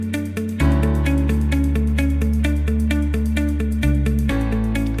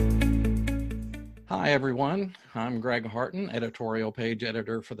Hi, everyone. I'm Greg Harton, editorial page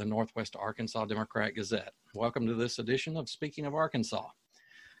editor for the Northwest Arkansas Democrat Gazette. Welcome to this edition of Speaking of Arkansas.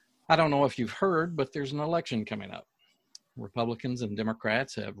 I don't know if you've heard, but there's an election coming up. Republicans and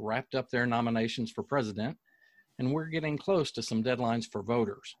Democrats have wrapped up their nominations for president, and we're getting close to some deadlines for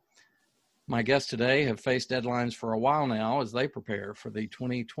voters. My guests today have faced deadlines for a while now as they prepare for the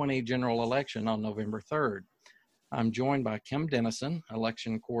 2020 general election on November 3rd. I'm joined by Kim Dennison,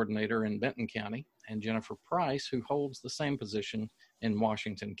 election coordinator in Benton County, and Jennifer Price, who holds the same position in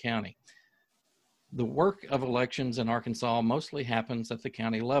Washington County. The work of elections in Arkansas mostly happens at the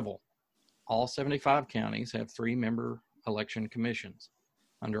county level. All 75 counties have 3-member election commissions.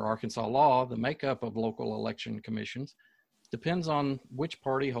 Under Arkansas law, the makeup of local election commissions depends on which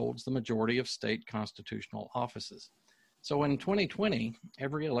party holds the majority of state constitutional offices. So in 2020,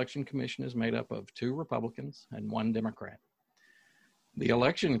 every election commission is made up of 2 Republicans and 1 Democrat. The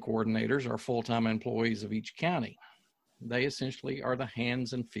election coordinators are full-time employees of each county. They essentially are the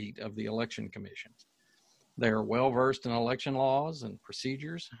hands and feet of the election commissions. They are well-versed in election laws and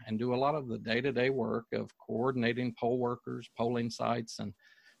procedures and do a lot of the day-to-day work of coordinating poll workers, polling sites, and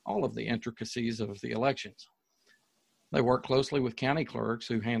all of the intricacies of the elections. They work closely with county clerks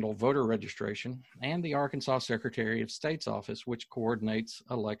who handle voter registration and the Arkansas Secretary of State's office, which coordinates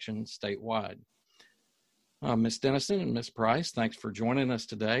elections statewide. Ms. Dennison and Ms. Price, thanks for joining us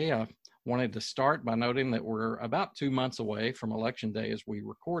today. I wanted to start by noting that we're about 2 months away from Election Day as we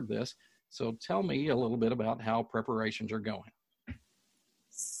record this. So tell me a little bit about how preparations are going.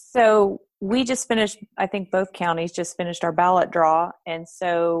 So we just finished, I think both counties just finished our ballot draw. And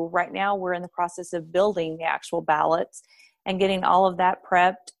so right now we're in the process of building the actual ballots and getting all of that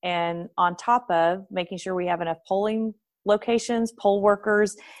prepped, and on top of making sure we have enough polling locations, poll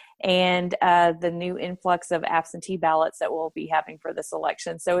workers, and the new influx of absentee ballots that we'll be having for this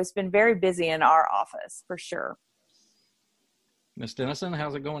election. So it's been very busy in our office for sure. Ms. Dennison,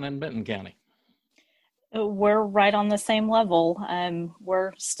 how's it going in Benton County? We're right on the same level.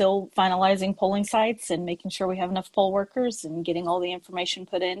 We're still finalizing polling sites and making sure we have enough poll workers and getting all the information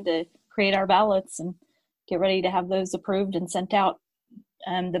put in to create our ballots and get ready to have those approved and sent out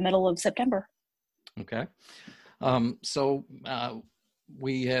the middle of September. Okay. So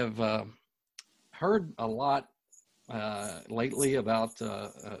we have heard a lot lately about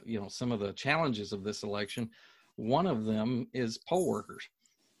some of the challenges of this election. One of them is poll workers.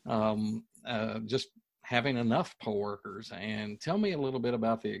 Just having enough poll workers. And tell me a little bit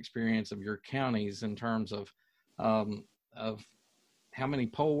about the experience of your counties in terms of how many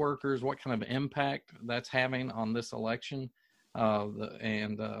poll workers, what kind of impact that's having on this election,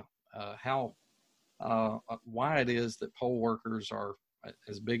 and why it is that poll workers are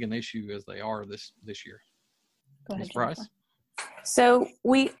as big an issue as they are this year. Go ahead, Ms. Price? Jennifer. So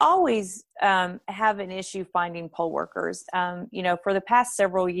we always have an issue finding poll workers. For the past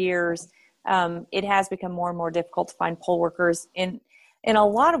several years, it has become more and more difficult to find poll workers in a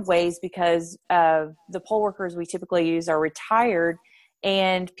lot of ways because the poll workers we typically use are retired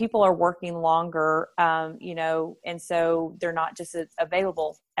and people are working longer, and so they're not just as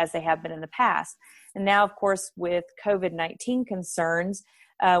available as they have been in the past. And now, of course, with COVID-19 concerns,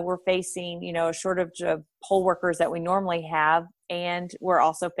 we're facing, a shortage of poll workers that we normally have, and we're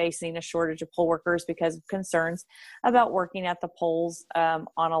also facing a shortage of poll workers because of concerns about working at the polls on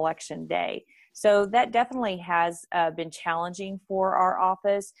Election Day. So that definitely has been challenging for our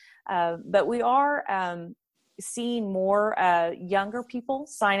office, but we are seeing more younger people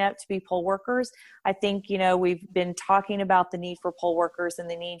sign up to be poll workers. I think, we've been talking about the need for poll workers and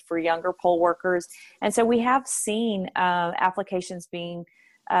the need for younger poll workers. And so we have seen applications being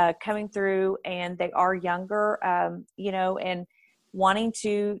coming through, and they are younger, and wanting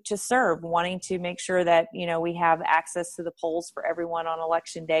to serve, wanting to make sure that, we have access to the polls for everyone on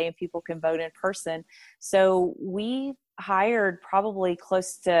Election Day and people can vote in person. So we hired probably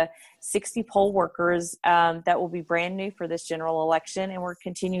close to 60 poll workers that will be brand new for this general election, and we're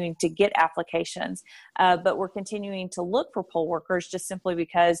continuing to get applications. But we're continuing to look for poll workers just simply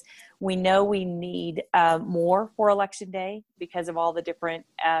because we know we need more for Election Day because of all the different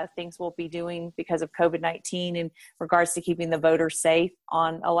things we'll be doing because of COVID-19 in regards to keeping the voters safe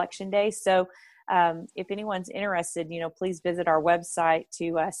on Election Day. So if anyone's interested, please visit our website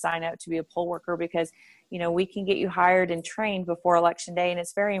to sign up to be a poll worker because we can get you hired and trained before Election Day, and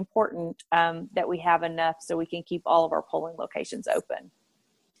it's very important that we have enough so we can keep all of our polling locations open.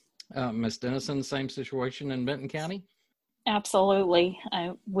 Ms. Dennison, same situation in Benton County? Absolutely.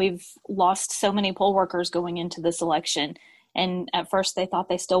 We've lost so many poll workers going into this election, and at first they thought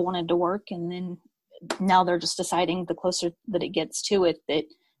they still wanted to work, and then now they're just deciding the closer that it gets to it that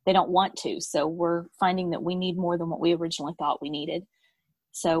they don't want to. So we're finding that we need more than what we originally thought we needed.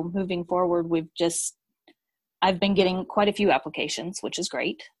 So moving forward, I've been getting quite a few applications, which is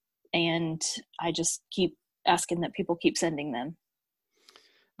great. And I just keep asking that people keep sending them.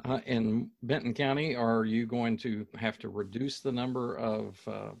 In Benton County, are you going to have to reduce the number of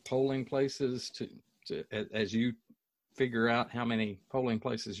polling places as you figure out how many polling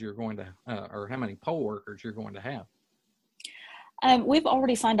places you're going to, or how many poll workers you're going to have? We've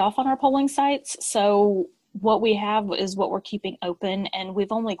already signed off on our polling sites. So what we have is what we're keeping open, and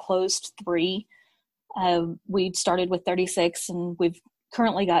we've only closed 3. We started with 36 and we've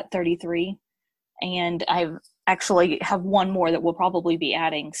currently got 33. And I actually have one more that we'll probably be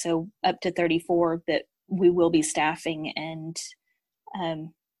adding. So up to 34 that we will be staffing. And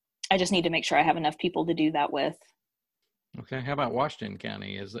I just need to make sure I have enough people to do that with. Okay. How about Washington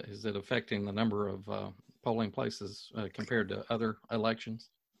County? Is it affecting the number of polling places compared to other elections?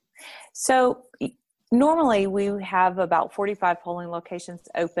 So normally we have about 45 polling locations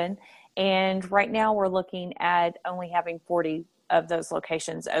open. And right now we're looking at only having 40 of those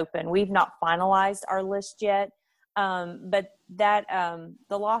locations open. We've not finalized our list yet, but that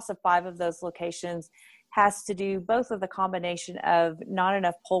the loss of 5 of those locations has to do both with the combination of not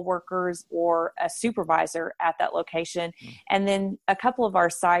enough poll workers or a supervisor at that location. And then a couple of our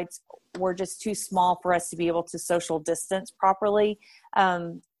sites were just too small for us to be able to social distance properly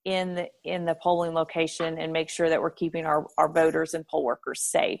in the polling location and make sure that we're keeping our voters and poll workers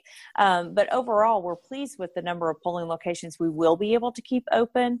safe. But overall, we're pleased with the number of polling locations we will be able to keep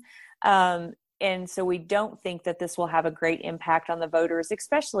open. And so we don't think that this will have a great impact on the voters,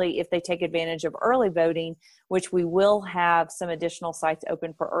 especially if they take advantage of early voting, which we will have some additional sites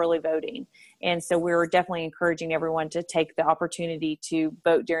open for early voting. And so we're definitely encouraging everyone to take the opportunity to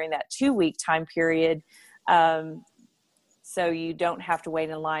vote during that 2-week time period, so you don't have to wait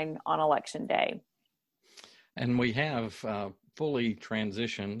in line on election day. And we have fully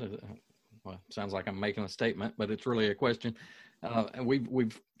transitioned. Well, sounds like I'm making a statement, but it's really a question. And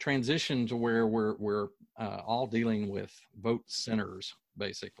we've transitioned to where we're all dealing with vote centers,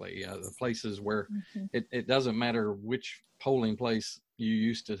 basically, the places where it doesn't matter which polling place you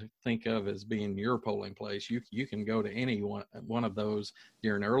used to think of as being your polling place. You can go to any one of those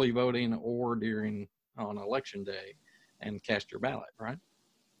during early voting or on election day and cast your ballot, right?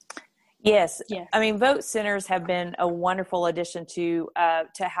 Yes. I mean, vote centers have been a wonderful addition to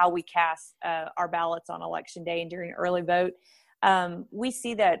how we cast our ballots on election day and during early vote. We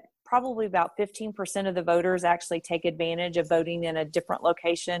see that probably about 15% of the voters actually take advantage of voting in a different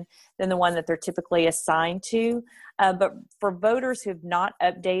location than the one that they're typically assigned to. But for voters who've not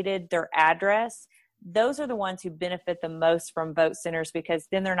updated their address, those are the ones who benefit the most from vote centers, because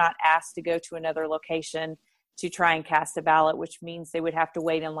then they're not asked to go to another location to try and cast a ballot, which means they would have to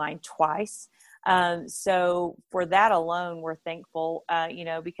wait in line twice. So for that alone, we're thankful,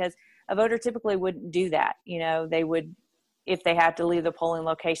 because a voter typically wouldn't do that. They would, if they had to leave the polling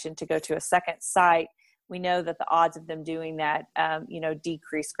location to go to a second site, we know that the odds of them doing that,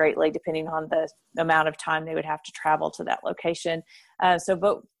 decrease greatly depending on the amount of time they would have to travel to that location.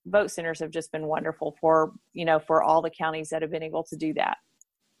 So vote centers have just been wonderful for all the counties that have been able to do that.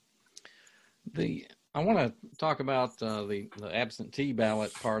 I want to talk about the absentee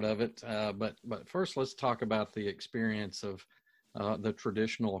ballot part of it, but first let's talk about the experience of the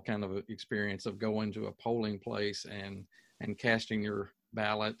traditional kind of experience of going to a polling place and casting your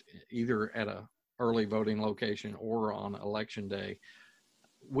ballot either at a early voting location or on election day.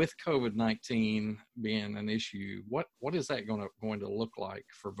 With COVID-19 being an issue, what is that going to look like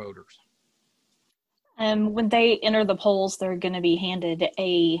for voters? When they enter the polls, they're going to be handed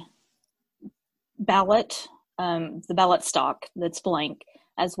a ballot, the ballot stock that's blank,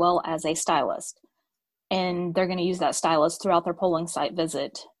 as well as a stylus. And they're going to use that stylus throughout their polling site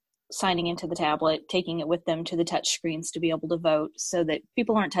visit, signing into the tablet, taking it with them to the touch screens to be able to vote, so that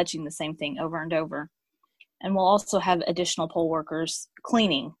people aren't touching the same thing over and over. And we'll also have additional poll workers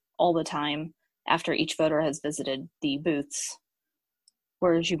cleaning all the time after each voter has visited the booths,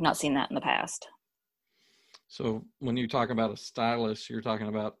 whereas you've not seen that in the past. So when you talk about a stylus, you're talking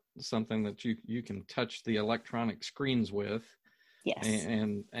about something that you can touch the electronic screens with. Yes.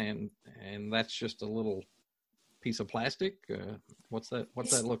 And that's just a little piece of plastic. What's that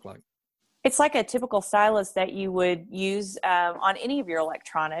look like? It's like a typical stylus that you would use on any of your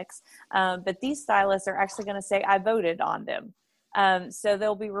electronics. But these stylus are actually going to say, "I voted" on them. So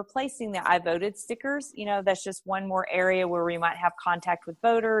they'll be replacing the "I voted" stickers. That's just one more area where we might have contact with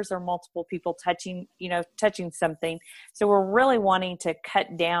voters or multiple people touching something. So we're really wanting to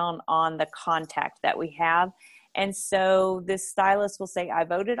cut down on the contact that we have. And so this stylist will say, I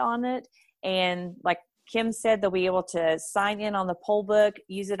voted on it. And like Kim said, they'll be able to sign in on the poll book,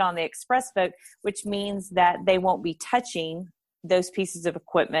 use it on the express vote, which means that they won't be touching those pieces of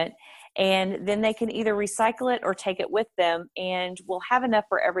equipment. And then they can either recycle it or take it with them. And we'll have enough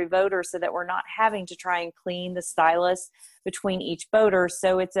for every voter so that we're not having to try and clean the stylus between each voter.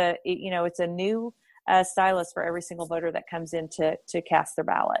 So it's a new stylus for every single voter that comes in to cast their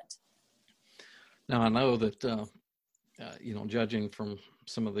ballot. Now, I know that, judging from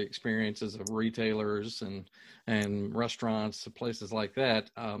some of the experiences of retailers and restaurants, places like that,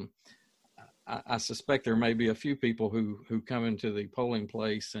 I suspect there may be a few people who come into the polling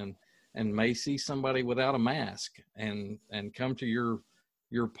place and may see somebody without a mask and come to your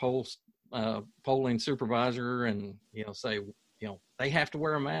polling supervisor and, say, they have to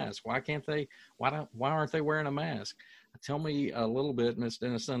wear a mask. Why can't they? Why aren't they wearing a mask? Tell me a little bit, Ms.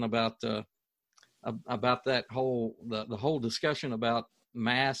 Dennison, about that the whole discussion about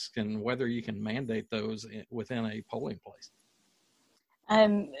masks and whether you can mandate those within a polling place.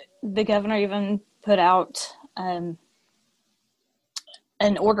 The governor even put out an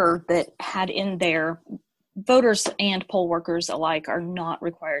order that had in there voters and poll workers alike are not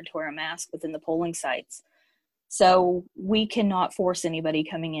required to wear a mask within the polling sites. So we cannot force anybody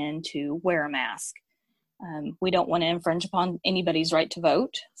coming in to wear a mask. We don't want to infringe upon anybody's right to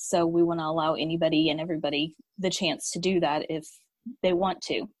vote. So we want to allow anybody and everybody the chance to do that if they want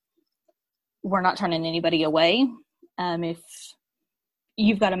to. We're not turning anybody away. If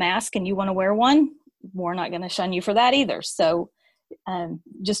you've got a mask and you want to wear one, we're not going to shun you for that either. So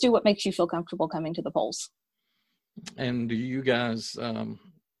just do what makes you feel comfortable coming to the polls. And do you guys and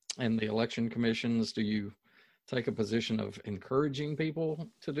the election commissions, do you take a position of encouraging people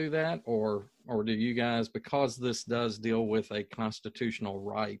to do that, or do you guys, because this does deal with a constitutional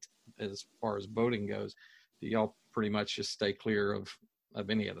right as far as voting goes, do y'all pretty much just stay clear of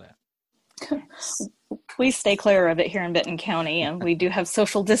any of that? We stay clear of it here in Benton County, and we do have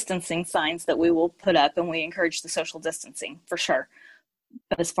social distancing signs that we will put up, and we encourage the social distancing for sure.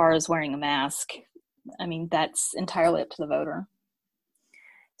 But as far as wearing a mask, I mean, that's entirely up to the voter.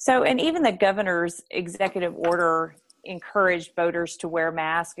 So, and even the governor's executive order encouraged voters to wear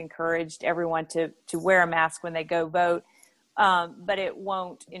masks, encouraged everyone to wear a mask when they go vote, but it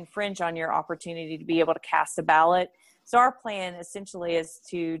won't infringe on your opportunity to be able to cast a ballot. So our plan essentially is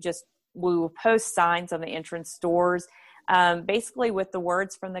to we will post signs on the entrance doors, basically with the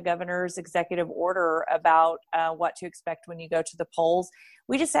words from the governor's executive order about what to expect when you go to the polls.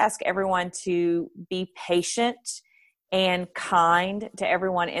 We just ask everyone to be patient and kind to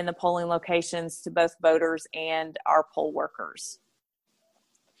everyone in the polling locations, to both voters and our poll workers.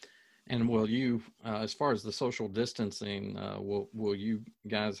 And will you, as far as the social distancing, will you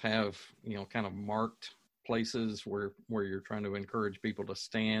guys have, kind of marked places where you're trying to encourage people to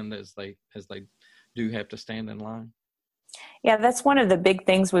stand as they do have to stand in line? Yeah, that's one of the big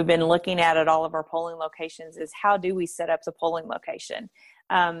things we've been looking at all of our polling locations is how do we set up the polling location?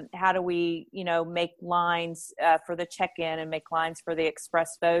 How do we, make lines for the check-in and make lines for the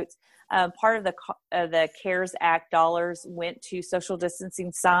express votes? Part of the CARES Act dollars went to social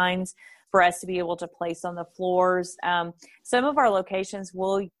distancing signs for us to be able to place on the floors. Some of our locations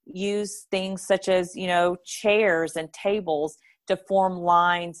will use things such as, chairs and tables to form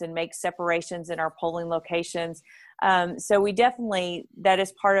lines and make separations in our polling locations. So we definitely, that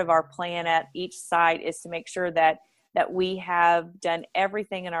is part of our plan at each site, is to make sure that we have done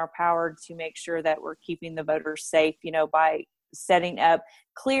everything in our power to make sure that we're keeping the voters safe, by setting up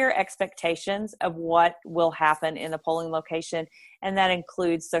clear expectations of what will happen in the polling location. And that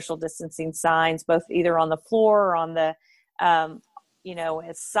includes social distancing signs, both either on the floor or on the,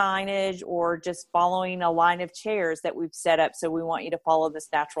 signage, or just following a line of chairs that we've set up. So we want you to follow this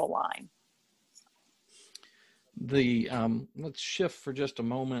natural line. Let's shift for just a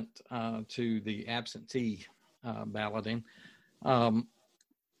moment to the absentee balloting.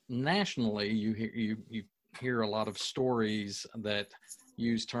 Nationally, you hear a lot of stories that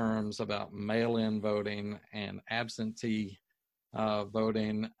use terms about mail-in voting and absentee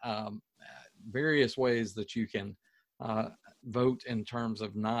voting, various ways that you can vote in terms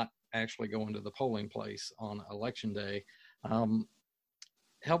of not actually going to the polling place on election day.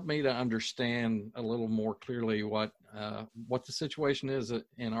 Help me to understand a little more clearly what the situation is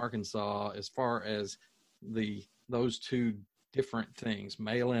in Arkansas as far as those two different things,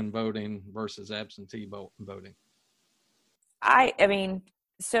 mail-in voting versus absentee voting. I mean,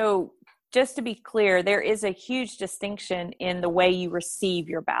 so just to be clear, there is a huge distinction in the way you receive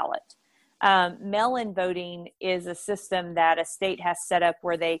your ballot. Mail-in voting is a system that a state has set up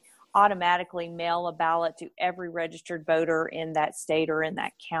where they automatically mail a ballot to every registered voter in that state or in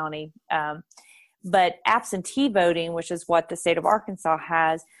that county. But absentee voting, which is what the state of Arkansas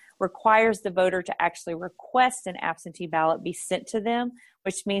has, requires the voter to actually request an absentee ballot be sent to them,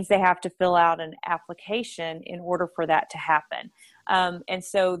 which means they have to fill out an application in order for that to happen. And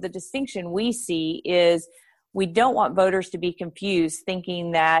so the distinction we see is we don't want voters to be confused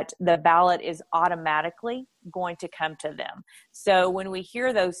thinking that the ballot is automatically going to come to them. So when we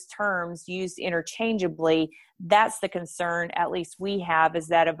hear those terms used interchangeably, that's the concern, at least we have, is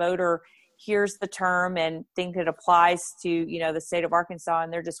that a voter hears the term and thinks it applies to, the state of Arkansas,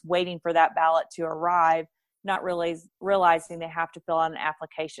 and they're just waiting for that ballot to arrive, not realizing they have to fill out an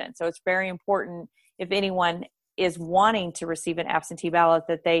application. So it's very important, if anyone is wanting to receive an absentee ballot,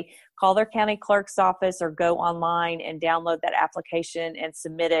 that they call their county clerk's office or go online and download that application and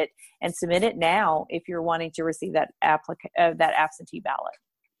submit it now if you're wanting to receive that absentee ballot.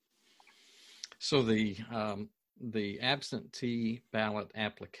 So the absentee ballot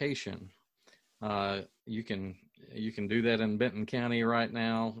application, you can do that in Benton County right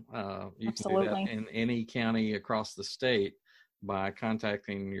now. You Absolutely. can do that in any county across the state by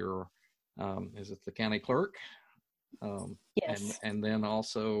contacting your is it the county clerk? Yes. And then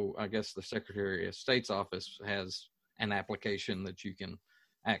also, I guess the Secretary of State's office has an application that you can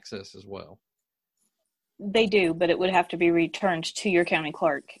access as well. They do, but it would have to be returned to your county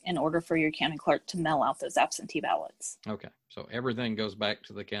clerk in order for your county clerk to mail out those absentee ballots. Okay, so everything goes back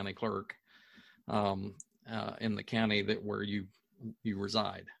to the county clerk in the county where you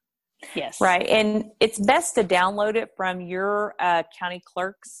reside. Yes. Right. And it's best to download it from your county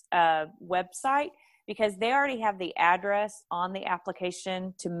clerk's website, because they already have the address on the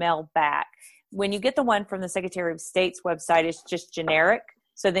application to mail back. When you get the one from the Secretary of State's website, it's just generic.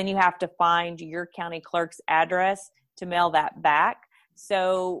 So then you have to find your county clerk's address to mail that back.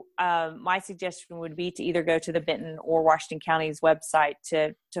 So my suggestion would be to either go to the Benton or Washington County's website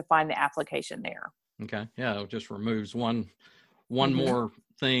to find the application there. Okay. Yeah, it just removes one more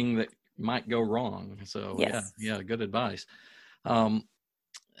thing that might go wrong. So yes. yeah, good advice.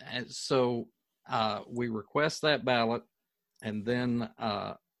 So we request that ballot, and then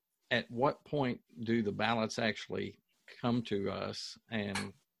at what point do the ballots actually come to us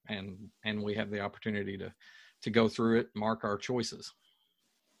and we have the opportunity to go through it, mark our choices?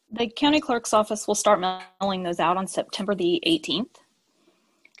 The county clerk's office will start mailing those out on September the 18th.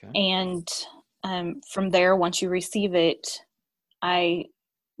 Okay. And from there, once you receive it, I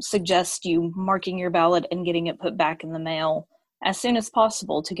suggest you marking your ballot and getting it put back in the mail as soon as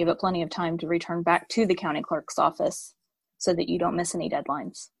possible to give it plenty of time to return back to the county clerk's office so that you don't miss any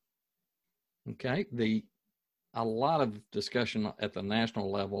deadlines. Okay. A lot of discussion at the national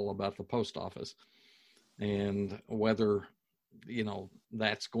level about the post office and whether,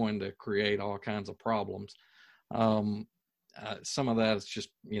 that's going to create all kinds of problems. Some of that is just,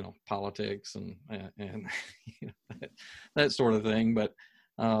 politics and that sort of thing. But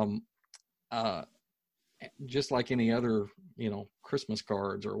just like any other, Christmas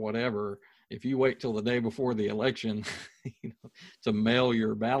cards or whatever, if you wait till the day before the election, to mail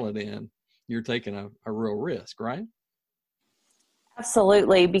your ballot in, you're taking a real risk, right?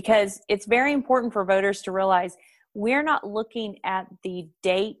 Absolutely, because it's very important for voters to realize we're not looking at the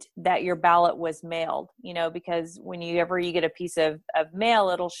date that your ballot was mailed, because whenever you get a piece of mail,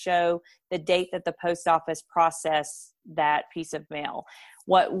 it'll show the date that the post office processed that piece of mail.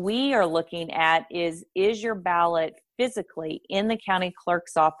 What we are looking at is your ballot physically in the county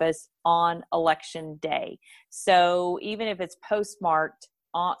clerk's office on election day? So even if it's postmarked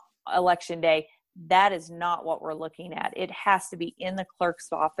on election day, that is not what we're looking at. It has to be in the clerk's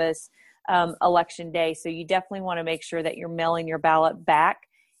office election day. So you definitely want to make sure that you're mailing your ballot back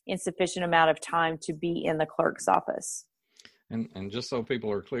in sufficient amount of time to be in the clerk's office. And just so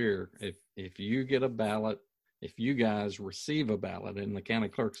people are clear, if you get a ballot, if you guys receive a ballot in the county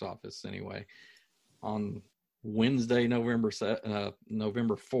clerk's office anyway, on Wednesday, November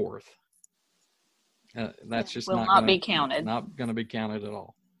 4th, that's just will not be counted. Not going to be counted at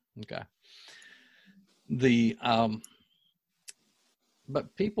all. Okay.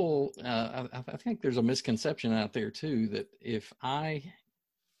 But people, I think there's a misconception out there too that if I'm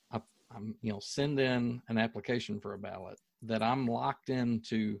send in an application for a ballot, that I'm locked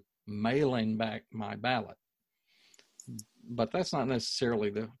into mailing back my ballot. But that's not necessarily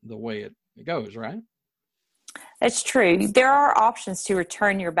the way it goes, right? That's true. There are options to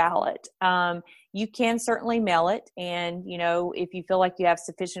return your ballot. You can certainly mail it. And, if you feel like you have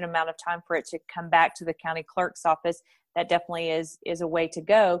sufficient amount of time for it to come back to the county clerk's office, that definitely is a way to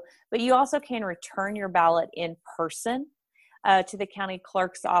go. But you also can return your ballot in person. to the county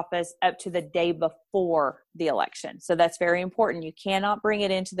clerk's office up to the day before the election. So that's very important. You cannot bring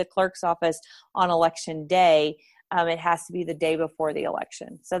it into the clerk's office on election day. It has to be the day before the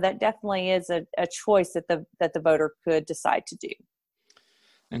election. So that definitely is a choice that the voter could decide to do.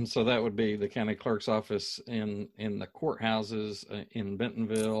 And so that would be the county clerk's office in the courthouses in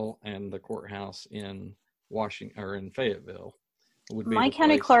Bentonville and the courthouse in Washington or in Fayetteville. My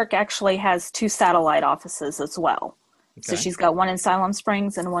county clerk actually has 2 satellite offices as well. Okay. So she's got one in Siloam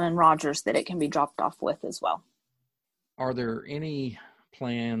Springs and one in Rogers that it can be dropped off with as well. Are there any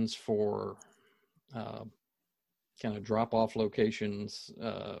plans for kind of drop-off locations,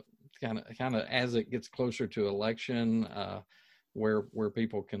 kind of as it gets closer to election, where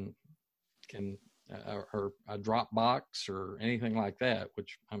people can or a drop box or anything like that,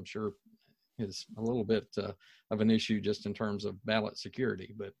 which I'm sure is a little bit of an issue just in terms of ballot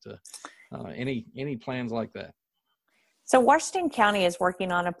security, but any plans like that? So Washington County is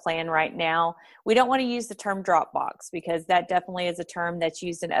working on a plan right now. We don't want to use the term drop box because that definitely is a term that's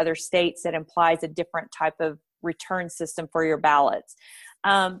used in other states that implies a different type of return system for your ballots.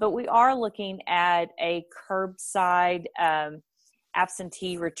 But we are looking at a curbside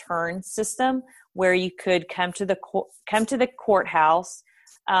absentee return system where you could come to the courthouse,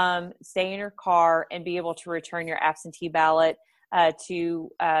 stay in your car, and be able to return your absentee ballot to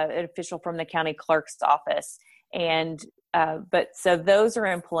an official from the county clerk's office. But so those are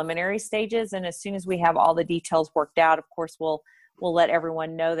in preliminary stages, and as soon as we have all the details worked out, of course, we'll let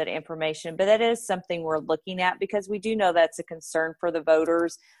everyone know that information. But that is something we're looking at because we do know that's a concern for the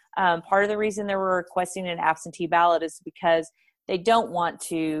voters. Part of the reason they were requesting an absentee ballot is because they don't want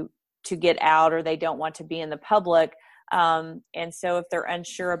to get out or they don't want to be in the public. And so if they're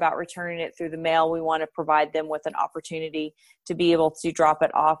unsure about returning it through the mail, we want to provide them with an opportunity to be able to drop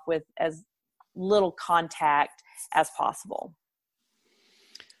it off with as little contact as possible.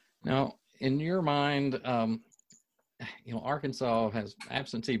 Now, in your mind, Arkansas has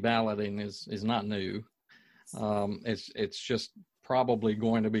absentee balloting is not new. It's just probably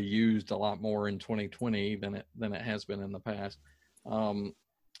going to be used a lot more in 2020 than it has been in the past.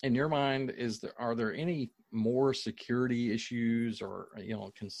 In your mind, are there any more security issues or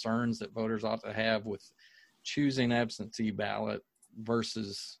concerns that voters ought to have with choosing absentee ballot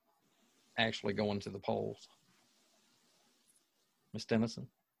versus actually going to the polls? Ms. Dennison?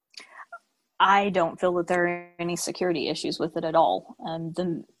 I don't feel that there are any security issues with it at all.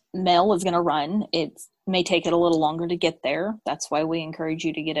 The mail is going to run. It may take it a little longer to get there. That's why we encourage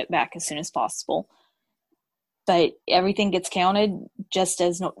you to get it back as soon as possible. But everything gets counted just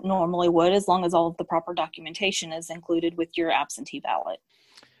as normally would, as long as all of the proper documentation is included with your absentee ballot.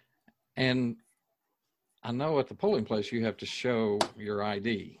 And I know at the polling place you have to show your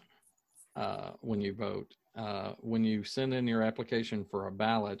ID when you vote. When you send in your application for a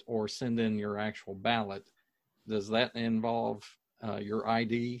ballot or send in your actual ballot, does that involve your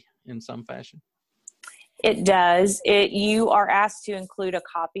ID in some fashion? It does. You are asked to include a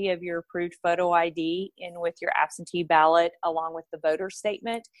copy of your approved photo ID in with your absentee ballot along with the voter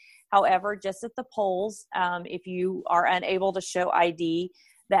statement. However, just at the polls, if you are unable to show ID,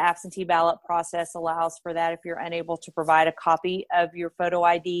 the absentee ballot process allows for that. If you're unable to provide a copy of your photo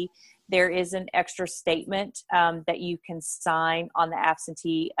ID, there is an extra statement that you can sign on the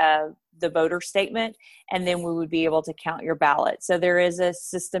absentee, the voter statement, and then we would be able to count your ballot. So there is a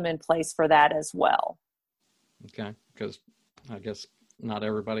system in place for that as well. Okay, because I guess not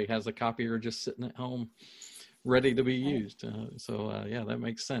everybody has a copier just sitting at home ready to be used. Yeah, that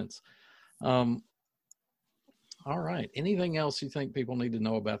makes sense. All right. Anything else you think people need to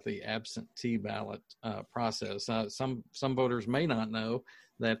know about the absentee ballot process? Some voters may not know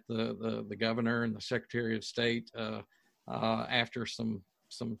that the governor and the Secretary of State, after some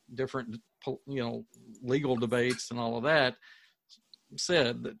different legal debates and all of that,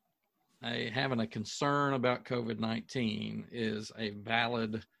 said that having a concern about COVID-19 is a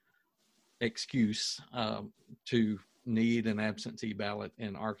valid excuse to need an absentee ballot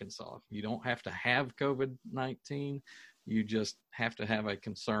in Arkansas. You don't have to have COVID-19. You just have to have a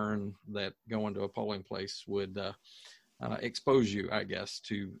concern that going to a polling place would expose you, I guess,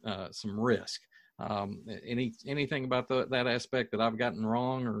 to some risk. Anything about that aspect that I've gotten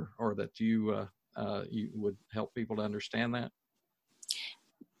wrong or that you would help people to understand that?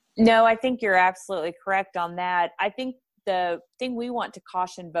 No, I think you're absolutely correct on that. I think the thing we want to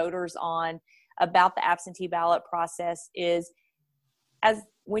caution voters on about the absentee ballot process is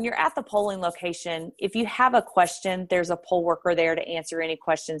when you're at the polling location, if you have a question, there's a poll worker there to answer any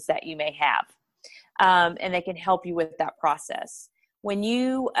questions that you may have. And they can help you with that process. when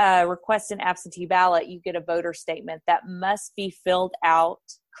you request an absentee ballot, you get a voter statement that must be filled out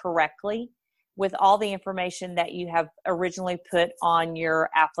correctly with all the information that you have originally put on your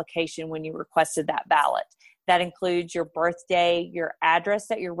application when you requested that ballot. That includes your birthday, your address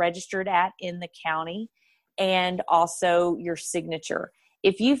that you're registered at in the county, and also your signature.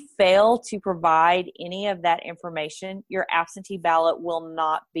 If you fail to provide any of that information, your absentee ballot will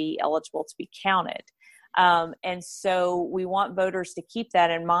not be eligible to be counted. And so we want voters to keep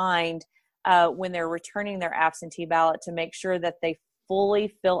that in mind when they're returning their absentee ballot, to make sure that they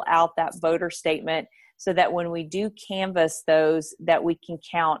fully fill out that voter statement, so that when we do canvass those, that we can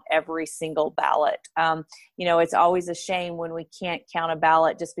count every single ballot. It's always a shame when we can't count a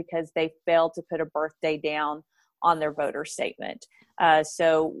ballot just because they failed to put a birthday down on their voter statement.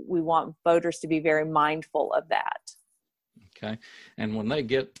 So we want voters to be very mindful of that. Okay. And when they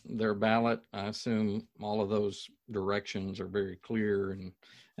get their ballot, I assume all of those directions are very clear, and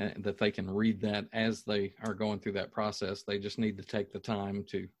that they can read that as they are going through that process. They just need to take the time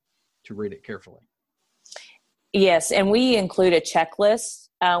to read it carefully. Yes, and we include a checklist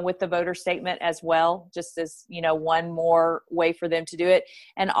with the voter statement as well, just as, one more way for them to do it.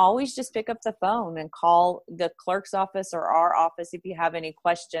 And always just pick up the phone and call the clerk's office or our office if you have any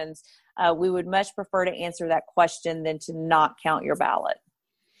questions. We would much prefer to answer that question than to not count your ballot.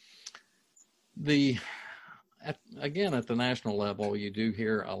 Again, at the national level, you do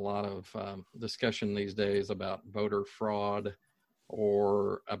hear a lot of discussion these days about voter fraud,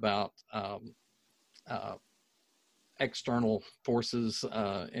 or about external forces,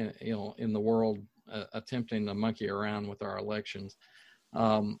 in the world attempting to monkey around with our elections.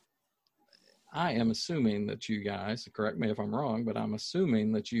 I am assuming that you guys, correct me if I'm wrong, but I'm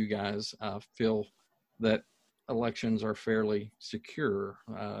assuming that you guys feel that elections are fairly secure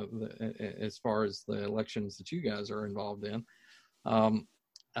as far as the elections that you guys are involved in.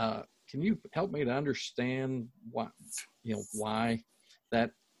 Can you help me to understand why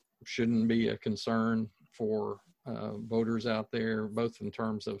that shouldn't be a concern for voters out there, both in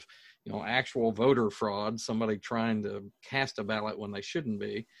terms of actual voter fraud, somebody trying to cast a ballot when they shouldn't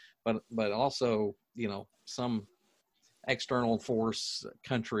be, but also some external force,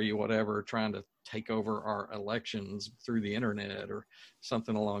 country, whatever, trying to take over our elections through the internet or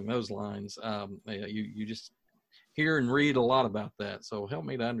something along those lines. You just hear and read a lot about that. So help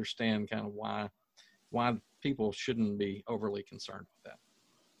me to understand kind of why people shouldn't be overly concerned with that.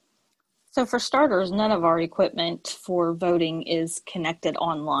 So for starters, none of our equipment for voting is connected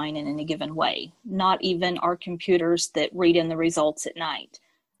online in any given way. Not even our computers that read in the results at night.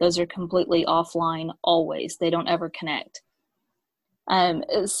 Those are completely offline always. They don't ever connect.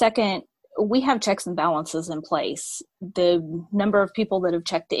 Second, we have checks and balances in place. The number of people that have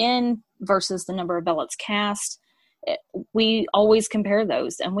checked in versus the number of ballots cast, we always compare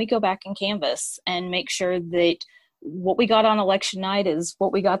those, and we go back and canvass and make sure that what we got on election night is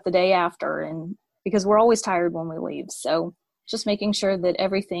what we got the day after, and because we're always tired when we leave. So just making sure that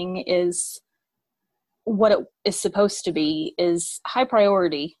everything is what it is supposed to be is high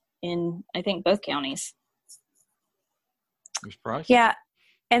priority in, I think, both counties. Ms. Price? Yeah.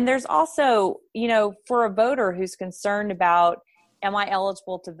 And there's also, for a voter who's concerned about, am I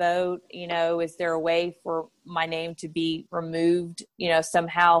eligible to vote? Is there a way for my name to be removed,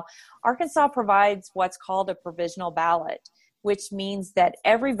 somehow? Arkansas provides what's called a provisional ballot, which means that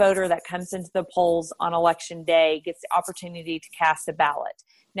every voter that comes into the polls on election day gets the opportunity to cast a ballot.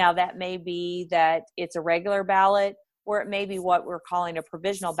 Now, that may be that it's a regular ballot, or it may be what we're calling a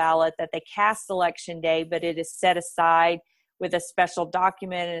provisional ballot that they cast election day, but it is set aside with a special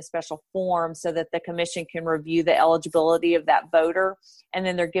document and a special form so that the commission can review the eligibility of that voter. And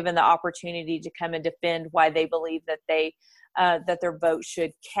then they're given the opportunity to come and defend why they believe that that their vote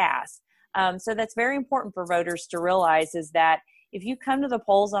should cast. So that's very important for voters to realize, is that if you come to the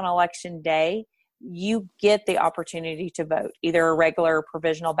polls on election day, you get the opportunity to vote, either a regular or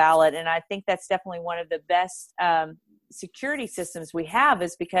provisional ballot. And I think that's definitely one of the best security systems we have,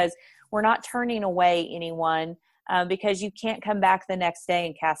 is because we're not turning away anyone because you can't come back the next day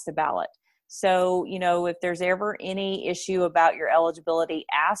and cast a ballot. So, if there's ever any issue about your eligibility,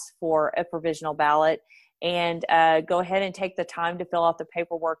 ask for a provisional ballot and go ahead and take the time to fill out the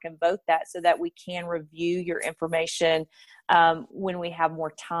paperwork and vote that, so that we can review your information when we have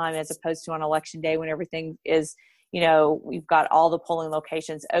more time, as opposed to on election day when everything is, we've got all the polling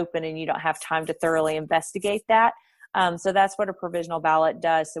locations open and you don't have time to thoroughly investigate that. So that's what a provisional ballot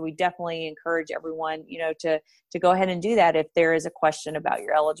does. So we definitely encourage everyone, to go ahead and do that if there is a question about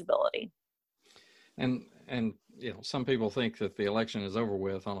your eligibility. And some people think that the election is over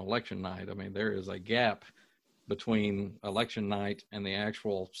with on election night. I mean, there is a gap between election night and the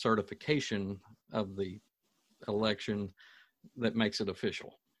actual certification of the election that makes it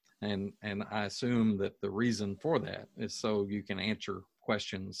official. And I assume that the reason for that is so you can answer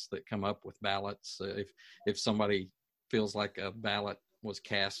questions that come up with ballots. If somebody feels like a ballot was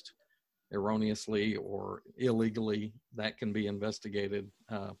cast erroneously or illegally, that can be investigated.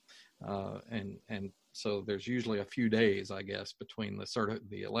 And so there's usually a few days, I guess, between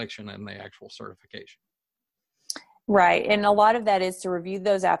the election and the actual certification. Right, and a lot of that is to review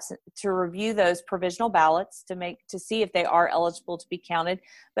those provisional ballots to see if they are eligible to be counted.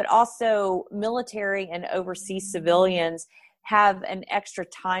 But also, military and overseas civilians have an extra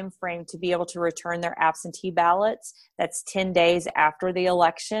time frame to be able to return their absentee ballots. That's 10 days after the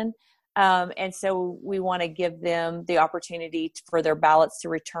election. And so we want to give them the opportunity for their ballots to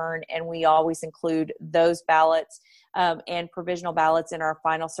return. And we always include those ballots and provisional ballots in our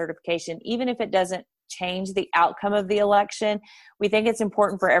final certification. Even if it doesn't change the outcome of the election, we think it's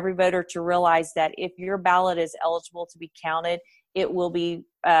important for every voter to realize that if your ballot is eligible to be counted, it will be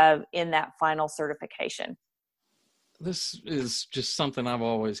in that final certification. This is just something I've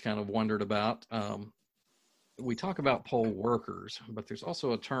always kind of wondered about. We talk about poll workers, but there's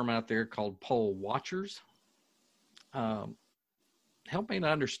also a term out there called poll watchers. Help me to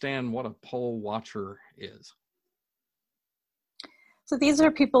understand what a poll watcher is. So these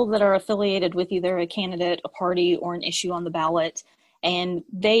are people that are affiliated with either a candidate, a party, or an issue on the ballot, and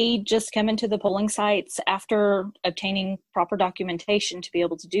they just come into the polling sites after obtaining proper documentation to be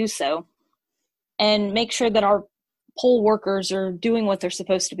able to do so, and make sure that our poll workers are doing what they're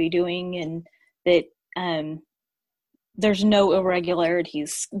supposed to be doing, and that there's no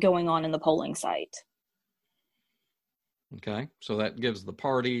irregularities going on in the polling site. Okay, so that gives the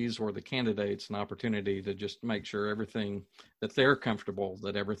parties or the candidates an opportunity to just make sure everything, that they're comfortable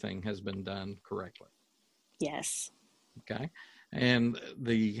that everything has been done correctly. Yes. Okay, and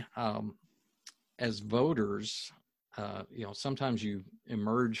as voters, sometimes you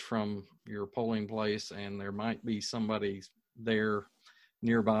emerge from your polling place and there might be somebody there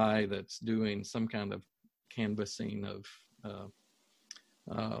nearby that's doing some kind of canvassing of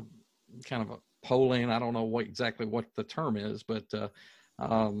kind of a polling. I don't know exactly what the term is, but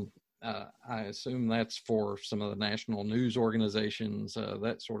I assume that's for some of the national news organizations,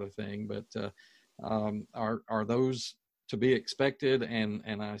 that sort of thing. But are those to be expected?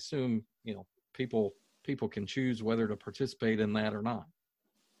 And I assume people can choose whether to participate in that or not.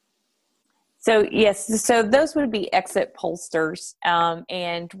 So yes, so those would be exit pollsters,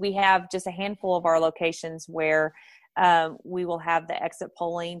 and we have just a handful of our locations where we will have the exit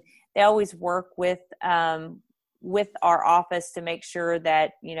polling. They always work with our office to make sure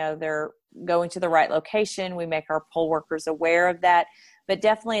that they're going to the right location. We make our poll workers aware of that, but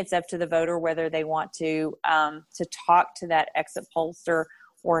definitely it's up to the voter whether they want to talk to that exit pollster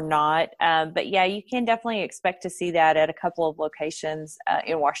or not. But yeah, you can definitely expect to see that at a couple of locations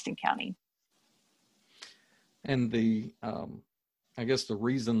in Washington County. And I guess the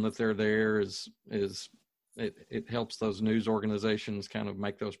reason that they're there is it helps those news organizations kind of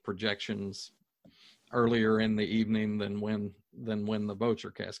make those projections earlier in the evening than when the votes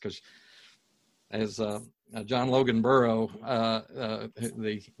are cast. Because as John Logan Burrow,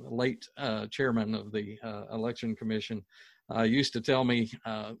 the late chairman of the Election Commission, used to tell me,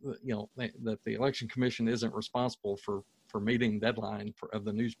 that the Election Commission isn't responsible for meeting deadline of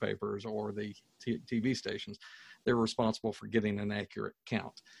the newspapers or the TV stations. They're responsible for getting an accurate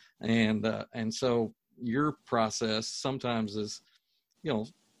count. And so your process sometimes is,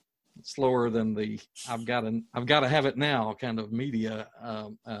 slower than the I've got to have it now kind of media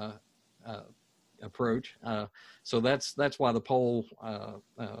approach. So that's why the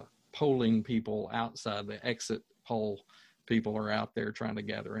polling people outside, the exit poll people, are out there trying to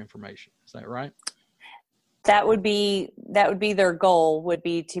gather information. Is that right? That would be their goal, would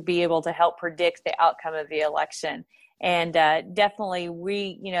be to be able to help predict the outcome of the election. And definitely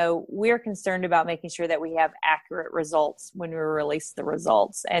we're concerned about making sure that we have accurate results when we release the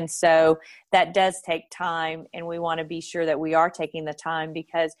results. And so that does take time, and we want to be sure that we are taking the time,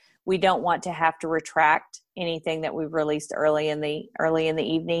 because we don't want to have to retract anything that we've released early in the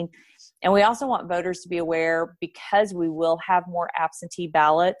evening. And we also want voters to be aware, because we will have more absentee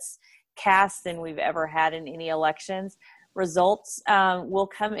ballots cast than we've ever had in any elections. Results will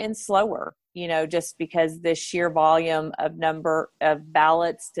come in slower, just because the sheer volume of number of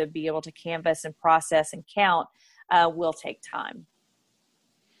ballots to be able to canvass and process and count will take time.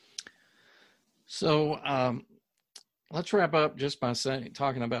 So let's wrap up just by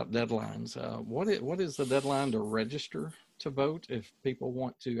talking about deadlines. What is the deadline to register to vote if people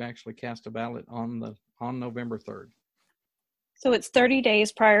want to actually cast a ballot on on November 3rd? So it's 30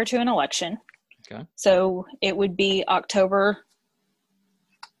 days prior to an election. Okay. So it would be October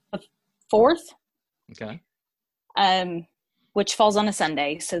 4th. Okay. Which falls on a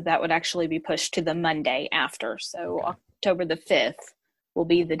Sunday. So that would actually be pushed to the Monday after. So Okay. October the 5th will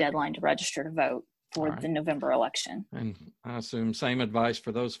be the deadline to register to vote for All right. the November election. And I assume same advice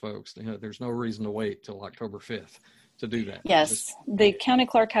for those folks. There's no reason to wait till October 5th to do that. Yes, the county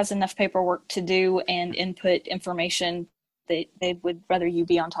clerk has enough paperwork to do and input information that they would rather you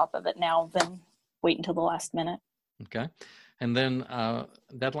be on top of it now than wait until the last minute. Okay. And then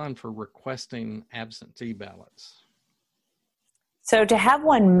deadline for requesting absentee ballots. So to have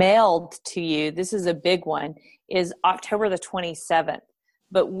one mailed to you, this is a big one, is October the 27th.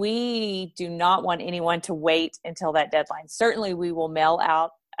 But we do not want anyone to wait until that deadline. Certainly we will mail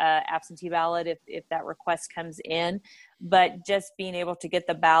out absentee ballot if that request comes in, but just being able to get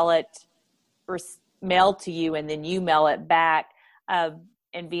the ballot mailed to you and then you mail it back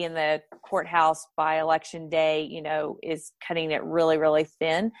and be in the courthouse by election day, is cutting it really, really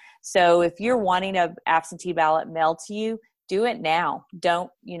thin. So if you're wanting an absentee ballot mailed to you, do it now.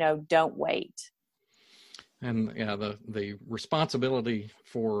 Don't wait. And yeah, the responsibility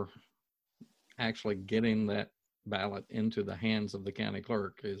for actually getting that ballot into the hands of the county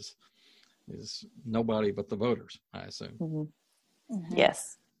clerk is nobody but the voters, I assume. Mm-hmm. Mm-hmm.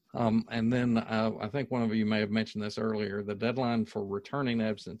 Yes. And then I think one of you may have mentioned this earlier. The deadline for returning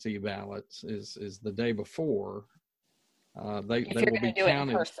absentee ballots is the day before. They will be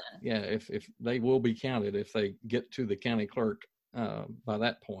counted. Yeah, if they will be counted if they get to the county clerk by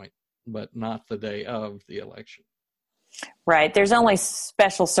that point, but not the day of the election. Right. There's only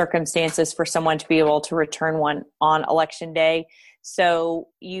special circumstances for someone to be able to return one on election day. So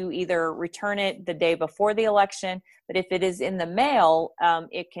you either return it the day before the election, but if it is in the mail,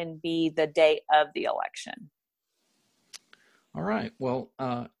 it can be the day of the election. All right. Well,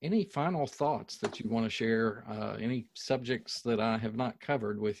 any final thoughts that you want to share? Any subjects that I have not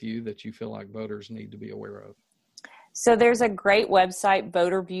covered with you that you feel like voters need to be aware of? So there's a great website,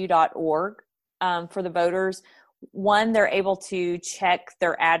 voterview.org, for the voters. One, they're able to check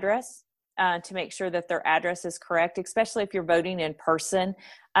their address to make sure that their address is correct, especially if you're voting in person.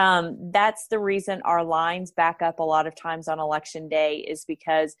 That's the reason our lines back up a lot of times on election day, is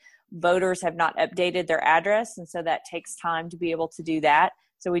because voters have not updated their address, and so that takes time to be able to do that.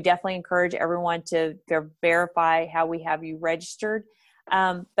 So we definitely encourage everyone to verify how we have you registered.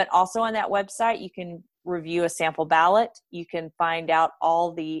 But also on that website, you can review a sample ballot. You can find out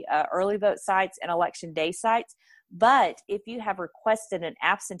all the early vote sites and election day sites. But if you have requested an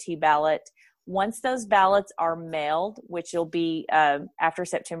absentee ballot, once those ballots are mailed, which will be after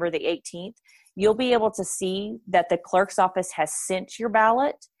September the 18th, you'll be able to see that the clerk's office has sent your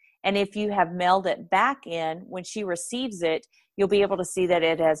ballot. And if you have mailed it back in, when she receives it, you'll be able to see that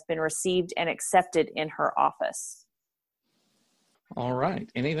it has been received and accepted in her office. All right.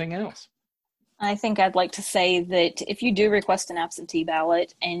 Anything else? I think I'd like to say that if you do request an absentee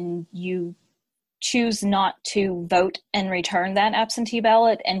ballot and you choose not to vote and return that absentee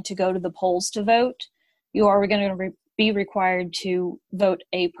ballot and to go to the polls to vote, you are going to be required to vote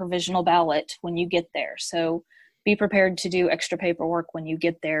a provisional ballot when you get there. So be prepared to do extra paperwork when you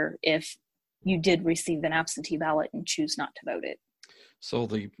get there if you did receive an absentee ballot and choose not to vote it. So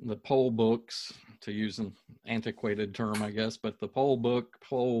the poll books, to use an antiquated term, I guess, but the poll book,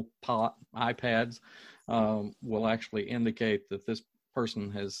 poll pot, iPads will actually indicate that this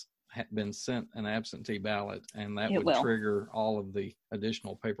person has been sent an absentee ballot, and that would trigger all of the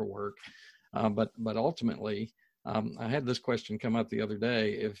additional paperwork. But ultimately, I had this question come up the other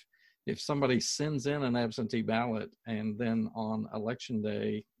day. If somebody sends in an absentee ballot and then on election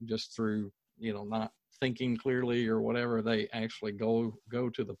day, just through not thinking clearly or whatever, they actually go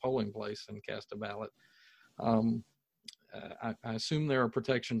to the polling place and cast a ballot, I assume there are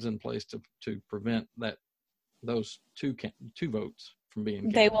protections in place to prevent those two votes from being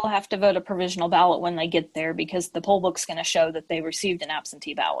counted. They will have to vote a provisional ballot when they get there, because the poll book's going to show that they received an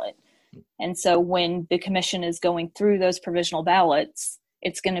absentee ballot. And so when the commission is going through those provisional ballots,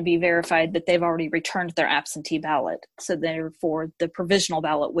 it's going to be verified that they've already returned their absentee ballot. So therefore, the provisional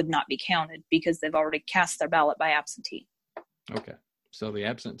ballot would not be counted because they've already cast their ballot by absentee. Okay. So the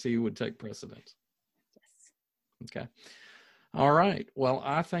absentee would take precedence. Yes. Okay. All right. Well,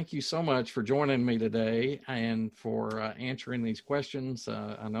 I thank you so much for joining me today and for answering these questions.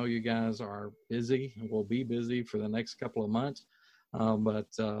 I know you guys are busy and will be busy for the next couple of months, but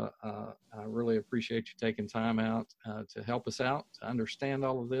I really appreciate you taking time out to help us out, to understand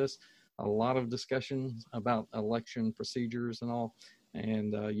all of this. A lot of discussions about election procedures and all.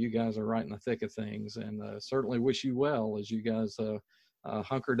 and you guys are right in the thick of things, and certainly wish you well as you guys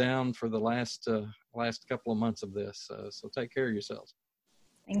hunker down for the last couple of months of this. So take care of yourselves.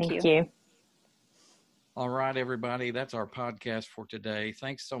 Thank you. All right, everybody, that's our podcast for today.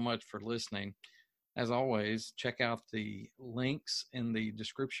 Thanks so much for listening. As always, check out the links in the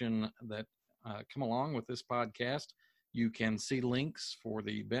description that come along with this podcast. You can see links for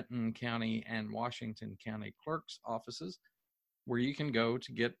the Benton County and Washington County clerk's offices, where you can go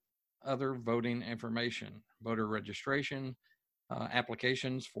to get other voting information, voter registration,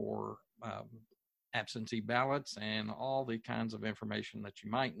 applications for absentee ballots, and all the kinds of information that you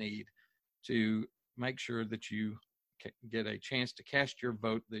might need to make sure that you get a chance to cast your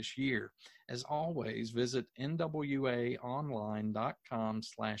vote this year. As always, visit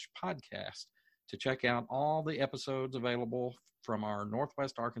nwaonline.com/podcast to check out all the episodes available from our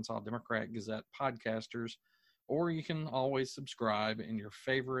Northwest Arkansas Democrat Gazette podcasters, or you can always subscribe in your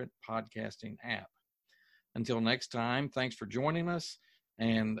favorite podcasting app. Until next time, thanks for joining us.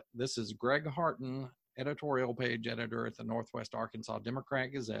 And this is Greg Harton, editorial page editor at the Northwest Arkansas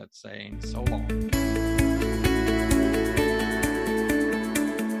Democrat Gazette, saying so long.